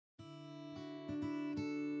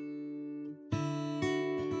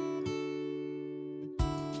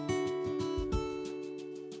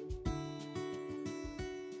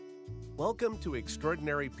Welcome to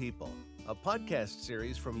Extraordinary People, a podcast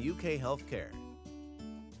series from UK Healthcare.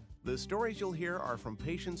 The stories you'll hear are from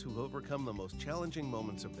patients who've overcome the most challenging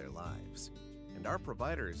moments of their lives, and our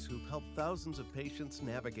providers who've helped thousands of patients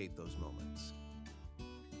navigate those moments.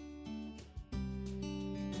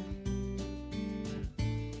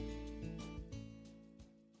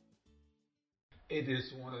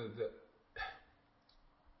 It's one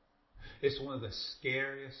of the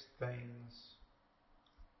scariest things.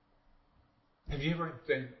 Have you ever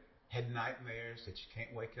had nightmares that you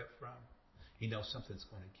can't wake up from? You know something's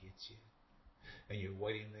going to get you. And you're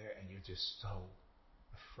waiting there and you're just so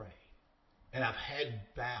afraid. And I've had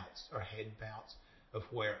bouts of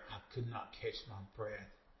where I could not catch my breath.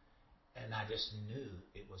 And I just knew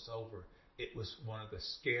it was over. It was one of the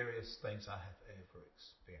scariest things I have ever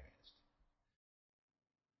experienced.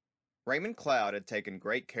 Raymond Cloud had taken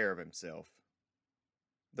great care of himself.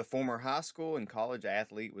 The former high school and college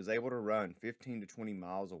athlete was able to run 15 to 20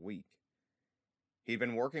 miles a week. He'd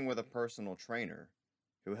been working with a personal trainer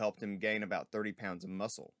who helped him gain about 30 pounds of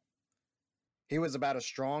muscle. He was about as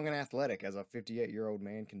strong and athletic as a 58-year-old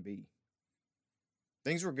man can be.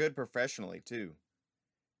 Things were good professionally, too.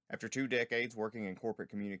 After 2 decades working in corporate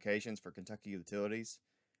communications for Kentucky Utilities,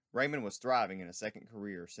 Raymond was thriving in a second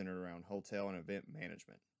career centered around hotel and event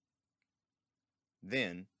management.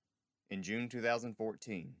 Then, in June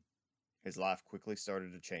 2014, his life quickly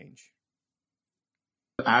started to change.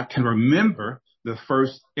 I can remember the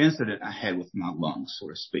first incident I had with my lungs, so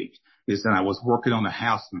to speak, is that I was working on a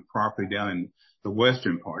house and property down in the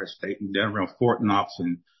western part of the state, down around Fort Knox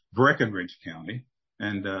in Breckinridge County.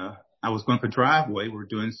 And I was going up a driveway. We were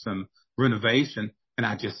doing some renovation, and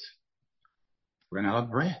I just ran out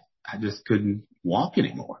of breath. I just couldn't walk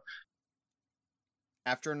anymore.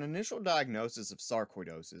 After an initial diagnosis of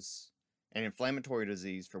sarcoidosis, an inflammatory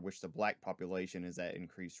disease for which the black population is at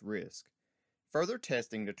increased risk, further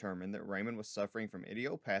testing determined that Raymond was suffering from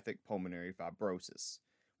idiopathic pulmonary fibrosis,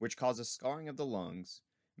 which causes scarring of the lungs,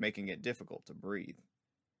 making it difficult to breathe.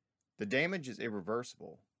 The damage is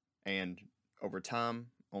irreversible and, over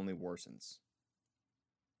time, only worsens.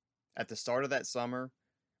 At the start of that summer,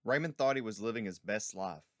 Raymond thought he was living his best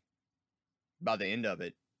life. By the end of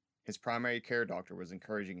it, his primary care doctor was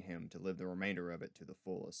encouraging him to live the remainder of it to the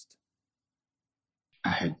fullest. I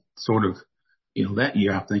had sort of, that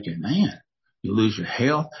year I'm thinking, man, you lose your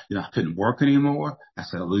health. I couldn't work anymore. I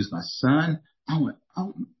said, I lose my son. I went,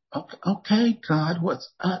 oh, okay, God,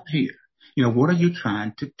 what's up here? What are you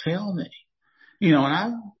trying to tell me?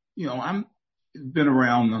 I'm been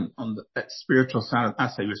around on that spiritual side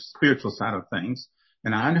the spiritual side of things.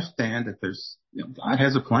 And I understand that there's, God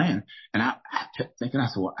has a plan. And I kept thinking, I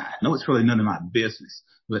said, well, I know it's really none of my business.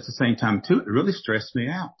 But at the same time, too, it really stressed me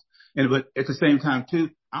out. But at the same time, too,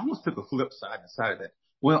 I almost took a flip side and decided that,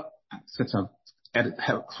 well, since I'm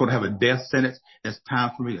have a death sentence, it's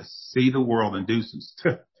time for me to see the world and do some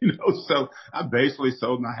stuff, So I basically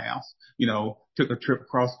sold my house, took a trip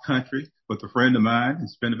across country with a friend of mine and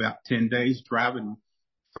spent about 10 days driving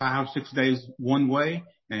 5 or 6 days one way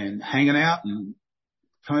and hanging out and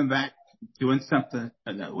coming back, doing something.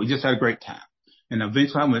 And we just had a great time. And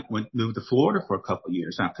eventually I moved to Florida for a couple of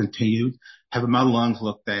years. I continued having my lungs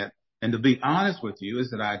looked at. And to be honest with you is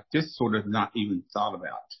that I just sort of not even thought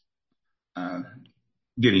about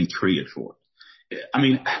getting treated for it. I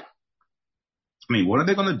mean, what are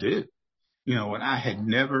they going to do? And I had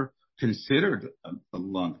never considered a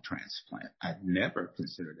lung transplant. I'd never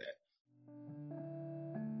considered that.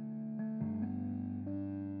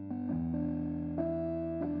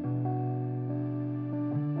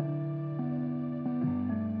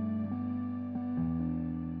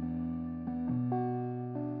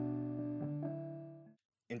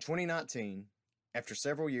 In 2019, after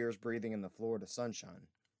several years breathing in the Florida sunshine,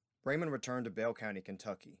 Raymond returned to Bell County,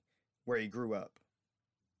 Kentucky, where he grew up.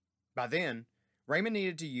 By then, Raymond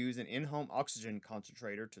needed to use an in-home oxygen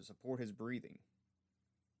concentrator to support his breathing.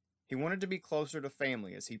 He wanted to be closer to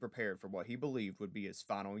family as he prepared for what he believed would be his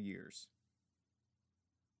final years.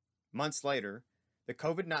 Months later, the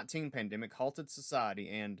COVID-19 pandemic halted society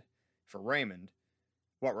and, for Raymond,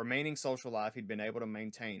 what remaining social life he'd been able to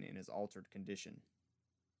maintain in his altered condition.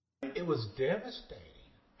 It was devastating.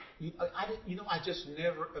 I just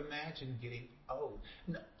never imagined getting old.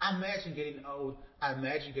 I imagined getting old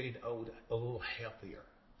a little healthier.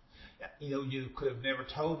 You could have never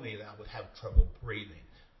told me that I would have trouble breathing,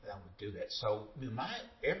 that I would do that. So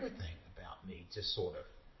everything about me just sort of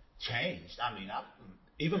changed.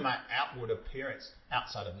 Even my outward appearance,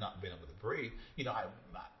 outside of not being able to breathe, I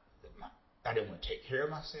didn't want to take care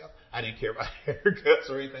of myself. I didn't care about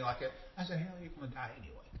haircuts or anything like that. I said, hell, you're going to die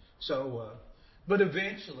anyway. So, but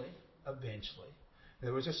eventually, eventually.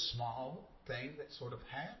 There was a small thing that sort of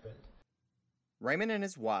happened. Raymond and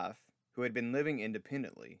his wife, who had been living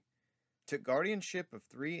independently, took guardianship of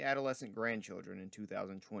 3 adolescent grandchildren in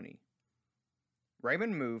 2020.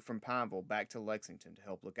 Raymond moved from Pineville back to Lexington to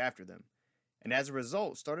help look after them, and as a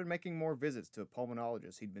result started making more visits to a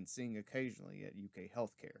pulmonologist he'd been seeing occasionally at UK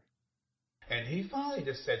Healthcare. And he finally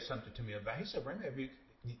just said something to me about, he said, Raymond,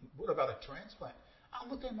 what about a transplant? I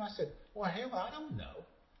looked at him and I said, well, hell, I don't know.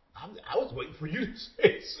 I was waiting for you to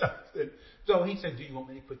say something. So he said, do you want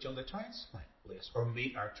me to put you on the transplant list or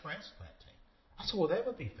meet our transplant team? I said, well, that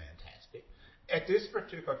would be fantastic. At this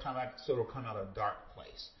particular time, I sort of come out of a dark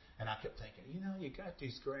place. And I kept thinking, you got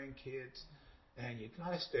these grandkids, and you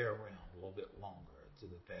got to stay around a little bit longer to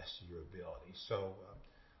the best of your ability. So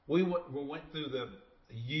we went through the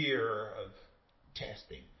year of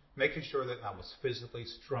testing, making sure that I was physically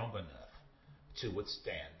strong enough to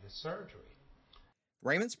withstand the surgery.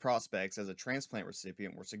 Raymond's prospects as a transplant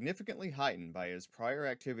recipient were significantly heightened by his prior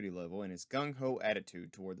activity level and his gung-ho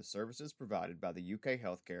attitude toward the services provided by the UK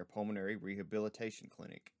Healthcare Pulmonary Rehabilitation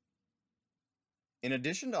Clinic. In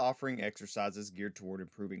addition to offering exercises geared toward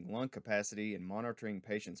improving lung capacity and monitoring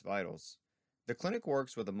patients' vitals, the clinic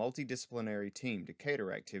works with a multidisciplinary team to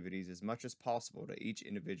cater activities as much as possible to each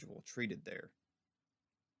individual treated there.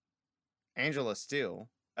 Angela Steele,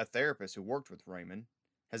 a therapist who worked with Raymond,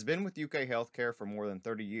 has been with UK Healthcare for more than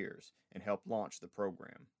 30 years and helped launch the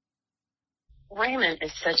program. Raymond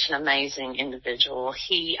is such an amazing individual.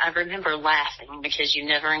 I remember laughing because you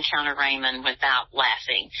never encounter Raymond without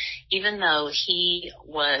laughing, even though he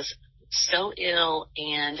was so ill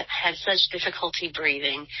and had such difficulty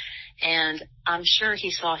breathing. And I'm sure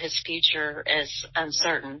he saw his future as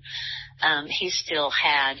uncertain. He still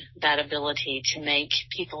had that ability to make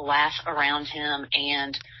people laugh around him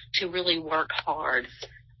and to really work hard.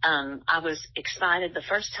 I was excited the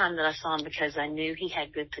first time that I saw him because I knew he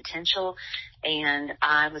had good potential, and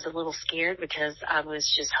I was a little scared because I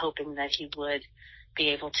was just hoping that he would be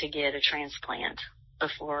able to get a transplant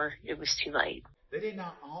before it was too late. They did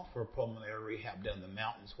not offer pulmonary rehab down in the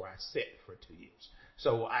mountains where I sat for 2 years.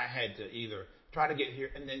 So I had to either try to get here,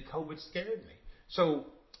 and then COVID scared me. So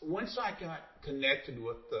once I got connected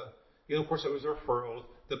with of course it was a referral,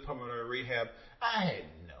 the pulmonary rehab, I had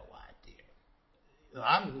no idea.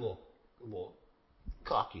 I'm a little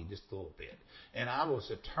cocky, just a little bit. And I was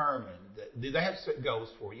determined that they have set goals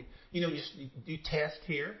for you. You test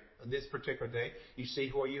here this particular day, you see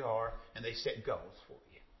where you are, and they set goals for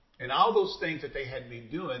you. And all those things that they had me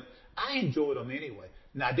doing, I enjoyed them anyway.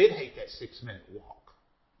 Now, I did hate that 6-minute walk.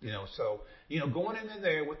 So going in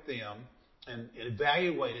there with them and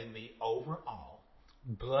evaluating me overall,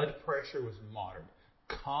 blood pressure was monitored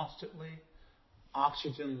constantly,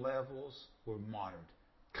 oxygen levels were monitored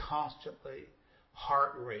constantly,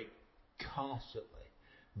 heart rate constantly.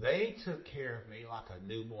 They took care of me like a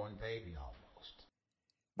newborn baby almost.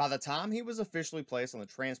 By the time he was officially placed on the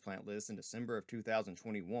transplant list in December of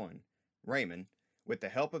 2021, Raymond, with the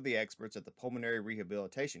help of the experts at the Pulmonary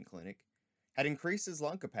Rehabilitation Clinic, had increased his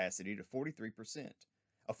lung capacity to 43%,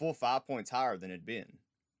 a full 5 points higher than it had been.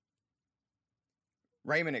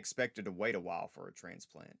 Raymond expected to wait a while for a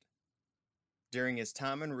transplant. During his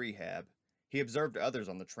time in rehab, he observed others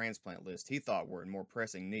on the transplant list he thought were in more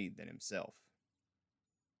pressing need than himself.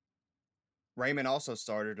 Raymond also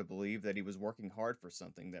started to believe that he was working hard for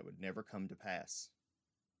something that would never come to pass.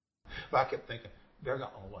 But I kept thinking, there's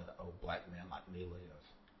not only an old black man like me live.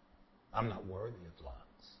 I'm not worthy of lungs.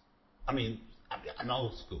 I'm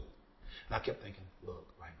old school. And I kept thinking, look,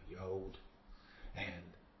 Raymond, you're old, and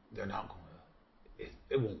they're not going to,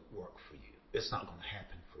 it won't work for you. It's not going to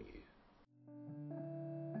happen for you.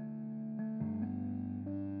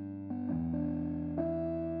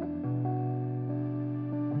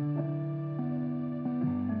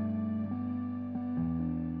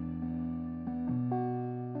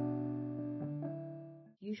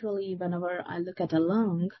 Usually, whenever I look at a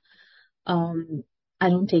lung, I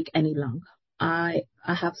don't take any lung. I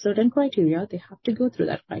have certain criteria. They have to go through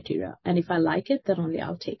that criteria. And if I like it, then only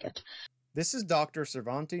I'll take it. This is Dr.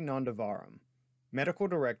 Servanti Nandavaram, Medical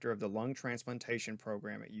Director of the Lung Transplantation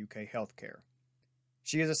Program at UK Healthcare.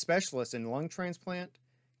 She is a specialist in lung transplant,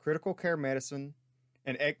 critical care medicine,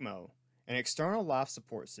 and ECMO, an external life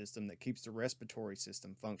support system that keeps the respiratory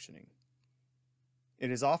system functioning. It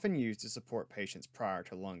is often used to support patients prior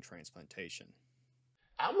to lung transplantation.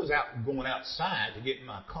 I was going outside to get in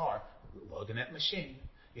my car, lugging that machine,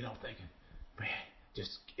 thinking, man,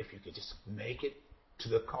 if you could just make it to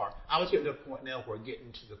the car. I was getting to a point now where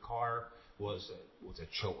getting to the car was a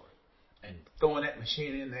chore. and throwing that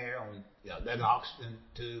machine in there on that oxygen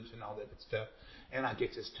tubes and all that good stuff. And I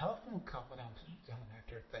get this telephone call, and I'm down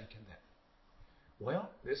there thinking that, well,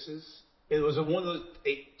 it was one of those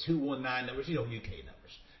 8219 numbers, UK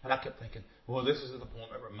numbers. And I kept thinking, well, this is an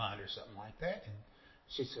appointment reminder or something like that. And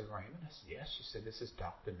she said, Raymond? I said, yes. She said, this is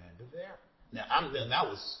Dr. Mandevere. Now, I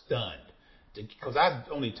was stunned because I'd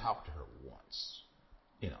only talked to her once.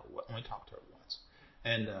 Only talked to her once.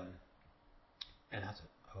 And I said,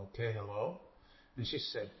 okay, hello. And she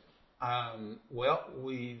said, well,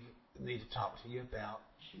 we need to talk to you about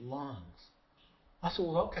lungs. I said,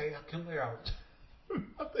 well, okay, I'll come there.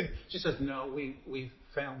 She says, no, we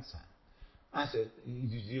found some. I said,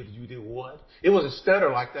 you did what? It was a stutter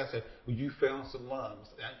like that. I said, well, you found some lungs.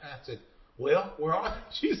 And I said, well, where are they?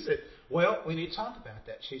 She said, well, we need to talk about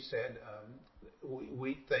that. She said,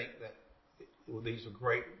 we think that these are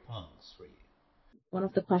great lungs for you. One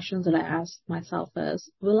of the questions that I asked myself is,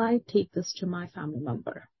 will I take this to my family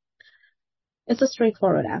member? It's a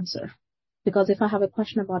straightforward answer. Because if I have a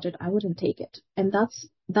question about it, I wouldn't take it. And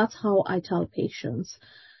that's how I tell patients,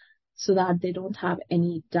 so that they don't have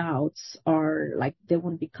any doubts or like they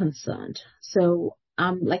won't be concerned. So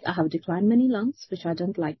I have declined many lungs, which I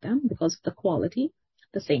didn't like them because of the quality,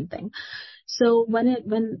 the same thing. So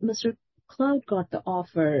when Mr. Cloud got the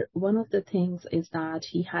offer, one of the things is that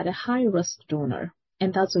he had a high risk donor,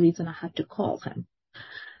 and that's the reason I had to call him.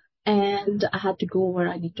 And I had to go where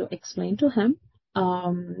I need to explain to him,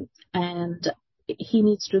 and he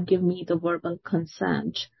needs to give me the verbal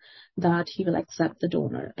consent that he will accept the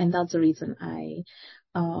donor, and that's the reason I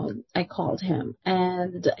called him.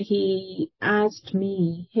 And he asked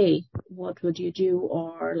me, hey, what would you do,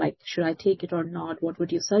 or like, should I take it or not? What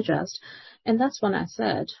would you suggest? And that's when I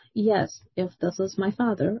said, yes, if this is my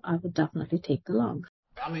father, I would definitely take the lung.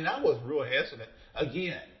 I mean, I was real hesitant.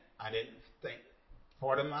 Again, I didn't think.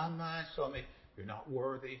 Part of my mind told me, you're not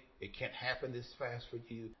worthy. It can't happen this fast for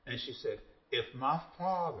you. And she said, if my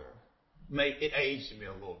father it aged me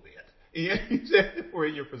a little bit. He said, we're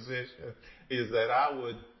in your position, is that I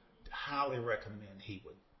would highly recommend he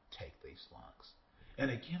would take these lungs. And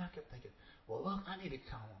again, I kept thinking, well, look, I need to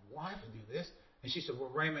call my wife and do this. And she said, well,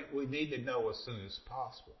 Raymond, we need to know as soon as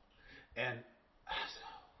possible. And I said,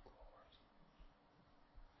 oh, Lord.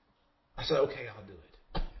 I said, okay, I'll do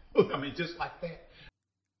it. I mean, just like that.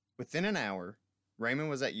 Within an hour, Raymond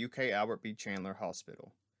was at UK Albert B. Chandler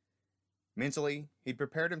Hospital. Mentally, he'd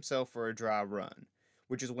prepared himself for a dry run,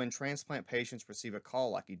 which is when transplant patients receive a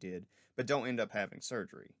call like he did, but don't end up having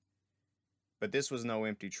surgery. But this was no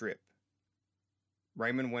empty trip.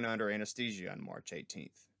 Raymond went under anesthesia on March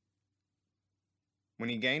 18th. When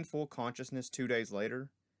he gained full consciousness 2 days later,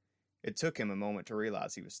 it took him a moment to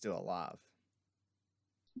realize he was still alive.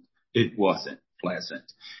 It wasn't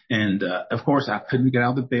pleasant. And, of course, I couldn't get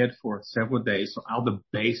out of the bed for several days. So all the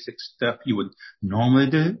basic stuff you would normally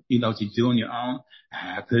do, you do on your own,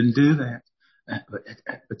 I couldn't do that. But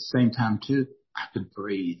at the same time, too, I could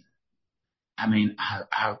breathe. I mean,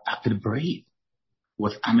 I could breathe.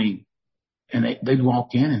 And they'd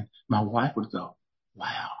walk in and my wife would go,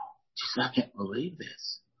 wow. She said, I can't believe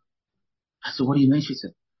this. I said, what do you mean? She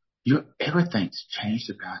said, everything's changed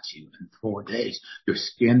about you in 4 days. Your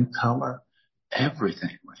skin color,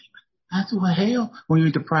 everything, Raymond. I said, well, hell, when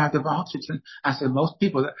you're deprived of oxygen. I said, most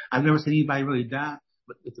people, I've never seen anybody really die.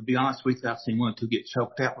 But to be honest with you, I've seen one or two get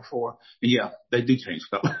choked out before. And yeah, they do change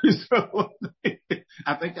color. So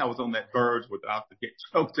I think I was on that verge with to get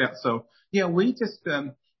choked out. So yeah, we just,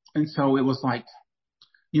 and so it was like,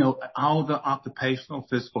 all the occupational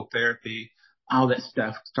physical therapy, all that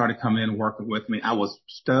stuff started coming in and working with me. I was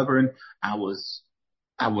stubborn. I was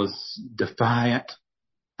defiant.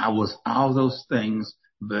 I was all those things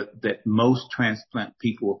that most transplant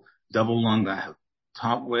people, double lung that I have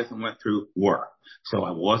talked with and went through were. So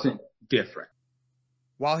I wasn't different.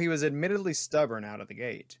 While he was admittedly stubborn out of the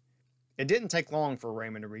gate, it didn't take long for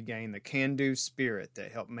Raymond to regain the can-do spirit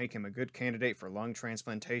that helped make him a good candidate for lung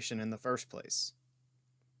transplantation in the first place.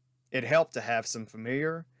 It helped to have some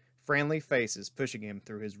familiar, friendly faces pushing him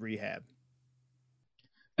through his rehab.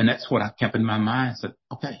 And that's what I kept in my mind. I said,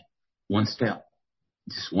 okay, one step,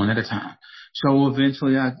 just one at a time. So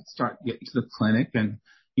eventually I start getting to the clinic, and,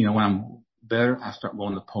 when I'm better, I start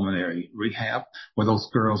going to pulmonary rehab, where those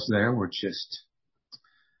girls there were just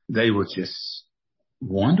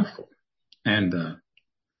wonderful. And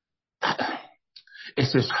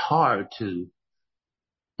it's just hard when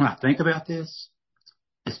I think about this,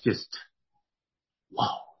 it's just, whoa.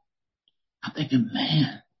 I'm thinking,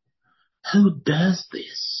 man, who does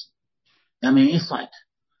this? I mean, it's like,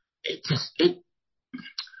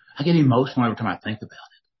 I get emotional every time I think about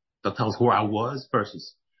it, because where I was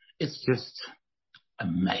versus, it's just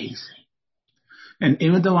amazing. And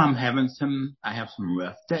even though I have some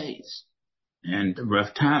rough days and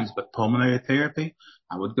rough times, but pulmonary therapy,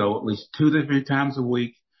 I would go at least 2 to 3 times a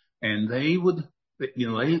week, and they were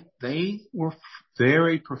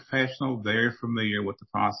very professional, very familiar with the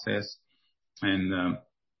process, and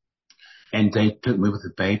they took me with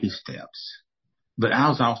the baby steps. But I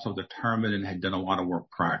was also determined and had done a lot of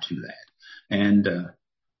work prior to that. And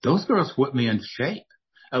those girls put me into shape,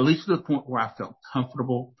 at least to the point where I felt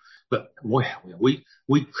comfortable. But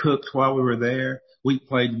we cooked while we were there. We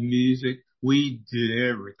played music. We did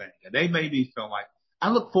everything. And they made me feel like I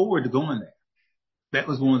look forward to going there. That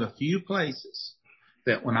was one of the few places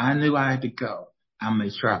that when I knew I had to go, I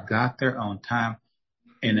made sure I got there on time.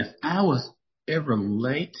 And if I was ever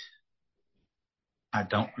late, I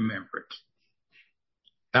don't remember it.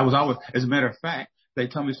 That was always, as a matter of fact, they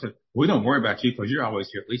told me, said, we don't worry about you because you're always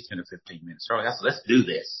here at least 10 to 15 minutes early. I said, let's do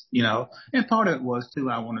this, And part of it was too,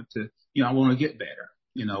 I wanted to get better,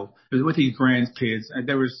 with these grandkids.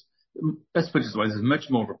 Let's put it this way, there's much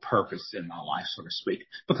more of a purpose in my life, so to speak,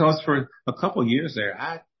 because for a couple of years there,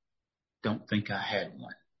 I don't think I had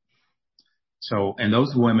one. So, and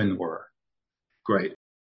those women were great.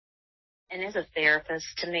 And as a therapist,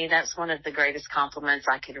 to me, that's one of the greatest compliments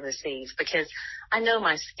I could receive, because I know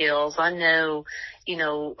my skills. I know,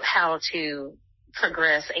 how to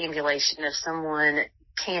progress ambulation if someone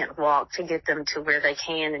can't walk, to get them to where they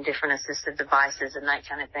can, and different assistive devices and that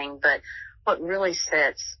kind of thing. But what really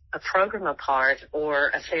sets a program apart,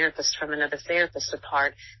 or a therapist from another therapist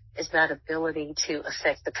apart, is that ability to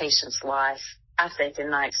affect the patient's life. I think, in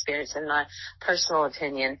my experience, in my personal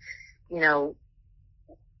opinion,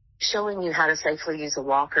 showing you how to safely use a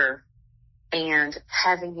walker and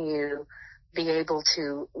having you be able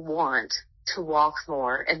to want to walk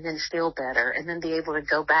more and then feel better and then be able to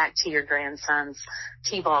go back to your grandson's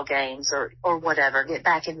t-ball games or whatever, get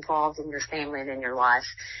back involved in your family and in your life,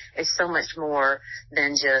 is so much more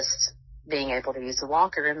than just being able to use a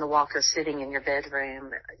walker, and the walker sitting in your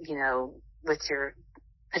bedroom, with your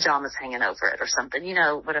pajamas hanging over it or something. You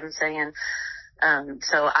know what I'm saying?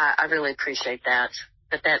 So I really appreciate that.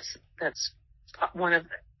 But that's one of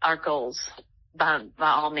our goals, by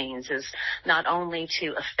all means, is not only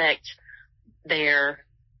to affect their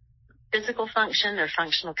physical function, their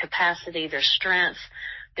functional capacity, their strength,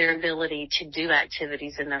 their ability to do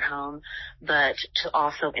activities in their home, but to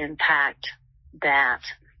also impact that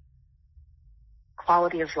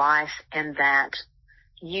quality of life and that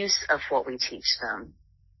use of what we teach them,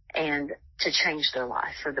 and to change their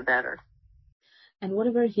life for the better. And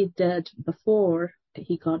whatever he did before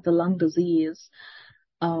he got the lung disease,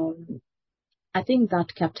 I think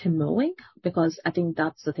that kept him moving, because I think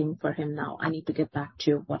that's the thing for him now. I need to get back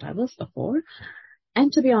to what I was before. And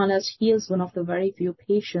to be honest, he is one of the very few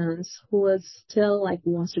patients who is still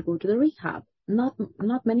wants to go to the rehab. Not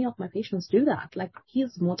many of my patients do that.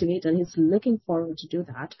 He's motivated. He's looking forward to do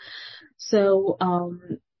that. So,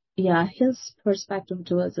 his perspective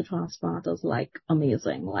towards the transplant is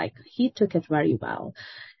amazing. He took it very well.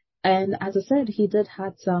 And as I said, he did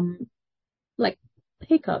had some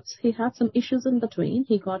hiccups. He had some issues in between.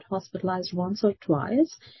 He got hospitalized once or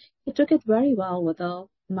twice. He took it very well with a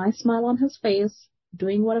nice smile on his face,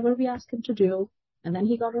 doing whatever we asked him to do. And then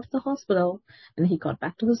he got out of the hospital and he got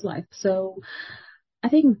back to his life. So I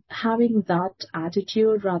think having that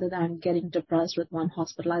attitude rather than getting depressed with one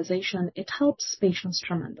hospitalization, it helps patients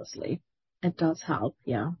tremendously. It does help,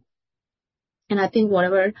 yeah. And I think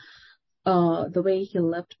whatever the way he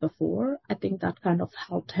lived before, I think that kind of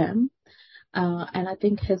helped him. And I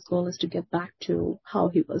think his goal is to get back to how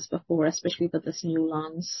he was before, especially with his new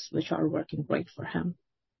lungs, which are working great for him.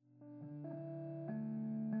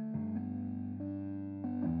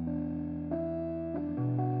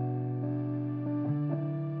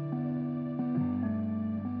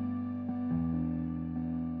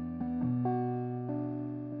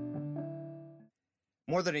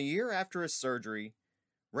 More than a year after his surgery,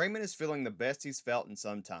 Raymond is feeling the best he's felt in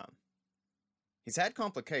some time. He's had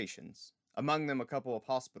complications, among them a couple of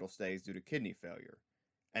hospital stays due to kidney failure,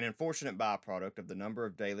 an unfortunate byproduct of the number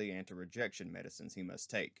of daily anti-rejection medicines he must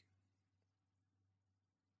take.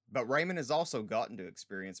 But Raymond has also gotten to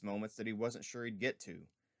experience moments that he wasn't sure he'd get to,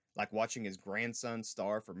 like watching his grandson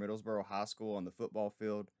star for Middlesboro High School on the football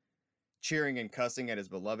field, cheering and cussing at his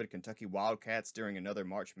beloved Kentucky Wildcats during another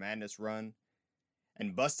March Madness run,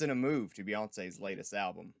 and busting a move to Beyonce's latest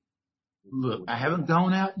album. Look, I haven't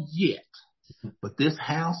gone out yet, but this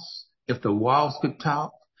house, if the walls could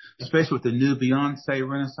talk, especially with the new Beyonce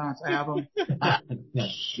Renaissance album,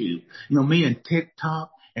 shoot. Me and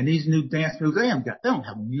TikTok and these new dance moves, they don't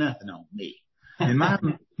have nothing on me. And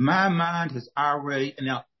my mind has already,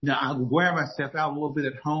 now I wear myself out a little bit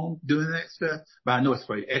at home doing that stuff, but I know it's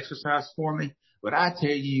great exercise for me. But I tell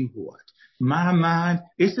you what, my mind,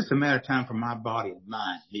 it's just a matter of time for my body and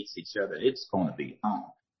mind meets each other. It's going to be on.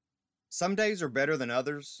 Some days are better than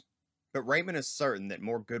others, but Raymond is certain that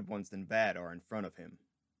more good ones than bad are in front of him.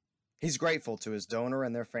 He's grateful to his donor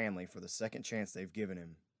and their family for the second chance they've given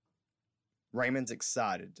him. Raymond's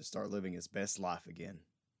excited to start living his best life again.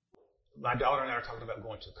 My daughter and I are talking about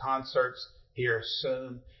going to concerts here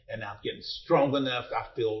soon, and I'm getting strong enough. I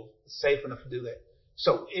feel safe enough to do that.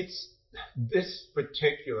 So it's this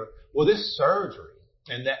surgery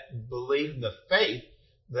and that belief and the faith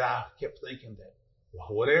that I kept thinking that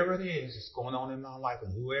whatever it is that's going on in my life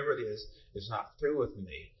and whoever it is not through with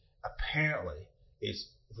me. Apparently,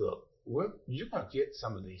 you're going to get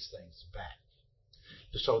some of these things back.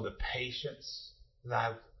 So the patience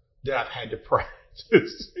that I've had to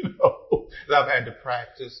practice, that I've had to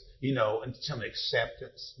practice, and some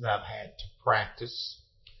acceptance that I've had to practice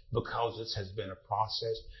because this has been a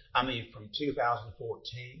process. I mean, from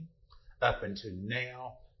 2014 up until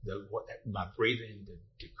now, my breathing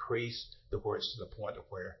decreased to where it's to the point of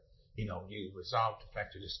where, you resolve the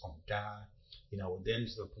fact you're just going to die, and then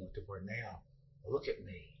to the point of where now, look at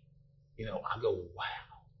me, I go, wow.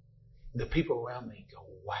 The people around me go,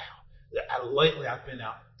 wow. Lately, I've been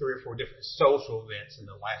out 3 or 4 different social events in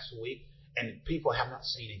the last week, and people I have not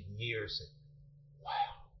seen in years say,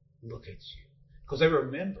 wow, look at you. Because they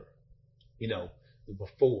remember, the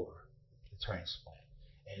before the transplant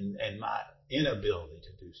and my inability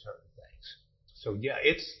to do certain things. So, yeah,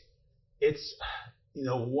 it's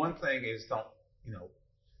one thing is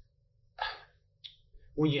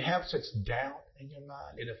when you have such doubt in your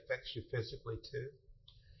mind, it affects you physically too.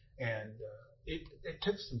 And it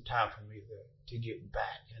took some time for me to get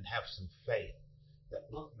back and have some faith that,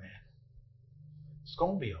 look, man, it's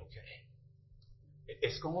going to be okay.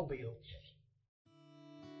 It's going to be okay.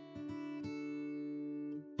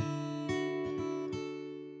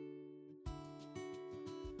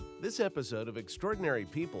 This episode of Extraordinary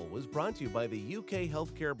People was brought to you by the UK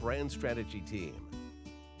Healthcare Brand Strategy Team.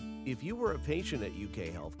 If you were a patient at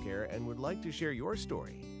UK Healthcare and would like to share your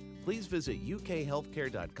story, please visit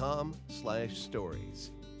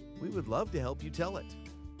ukhealthcare.com/stories. We would love to help you tell it.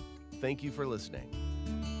 Thank you for listening.